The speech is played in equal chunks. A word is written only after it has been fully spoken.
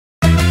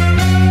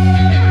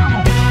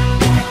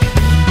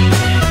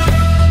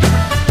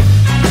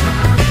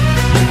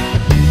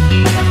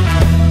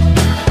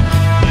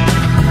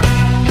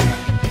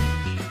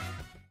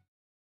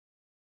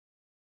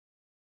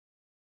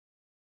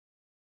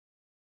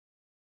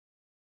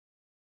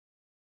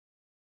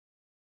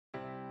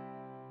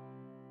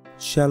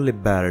Shirley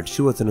Barrett,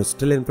 she was an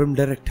Australian film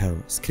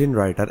director,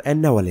 screenwriter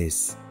and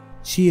novelist.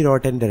 She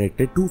wrote and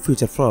directed two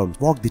feature films,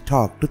 Walk the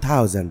Talk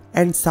 2000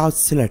 and South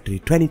Cemetery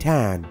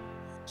 2010.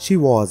 She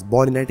was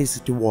born in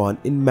 1961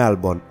 in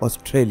Melbourne,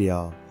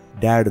 Australia.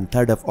 Died on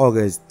 3rd of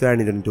August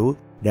 2022,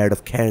 died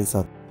of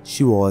cancer.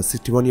 She was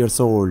 61 years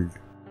old.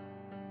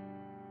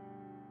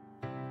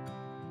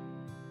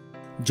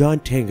 John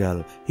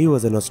Tingle, he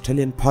was an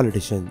Australian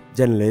politician,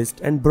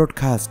 journalist and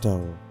broadcaster.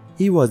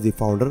 He was the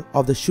founder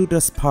of the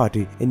Shooters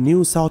Party in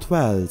New South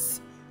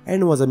Wales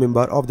and was a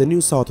member of the New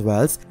South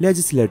Wales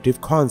Legislative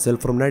Council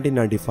from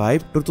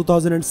 1995 to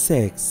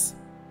 2006.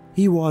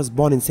 He was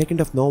born on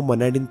 2nd of November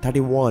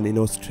 1931 in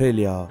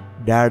Australia.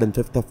 Died on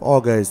 5th of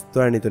August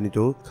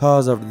 2022.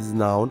 Cause of this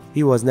known,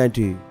 he was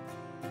 90.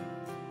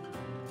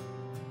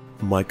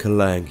 Michael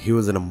Lang, he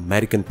was an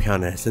American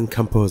pianist and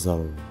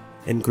composer,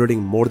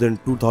 including more than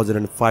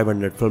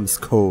 2,500 film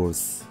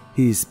scores.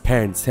 He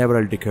spent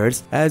several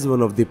decades as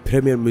one of the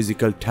premier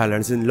musical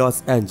talents in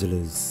Los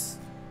Angeles.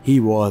 He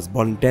was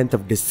born 10th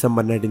of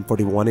December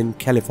 1941 in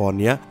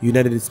California,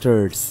 United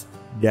States.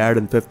 Died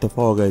on 5th of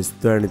August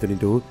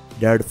 2022.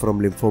 Died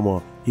from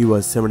lymphoma. He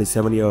was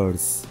 77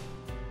 years.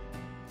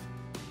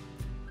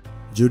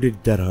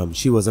 Judith Durham,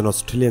 she was an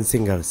Australian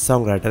singer,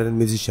 songwriter and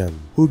musician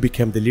who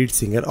became the lead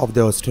singer of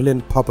the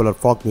Australian popular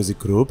folk music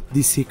group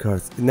The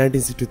Seekers in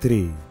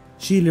 1963.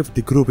 She left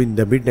the group in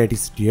the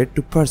mid-1968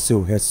 to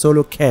pursue her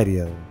solo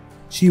career.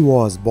 She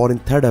was born on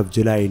 3rd of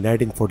July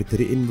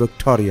 1943 in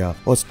Victoria,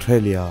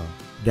 Australia.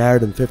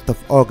 Died on 5th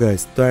of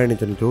August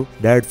 2022.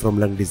 Died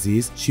from lung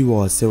disease. She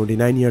was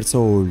 79 years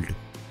old.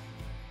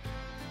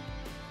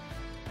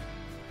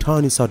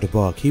 Torgny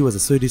Söderberg, he was a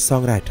Swedish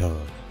songwriter.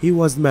 He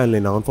was mainly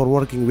known for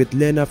working with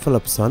Lena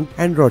Philipsson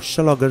and wrote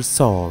schlager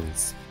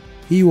songs.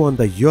 He won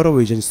the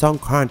Eurovision Song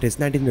Contest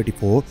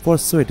 1984 for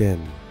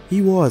Sweden.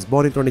 He was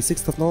born on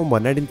 26th of November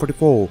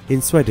 1944 in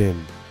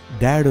Sweden.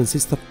 Died on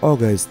 6th of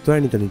August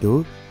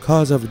 2022.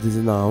 Cause of this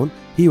unknown,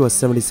 he was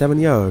 77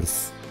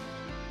 years.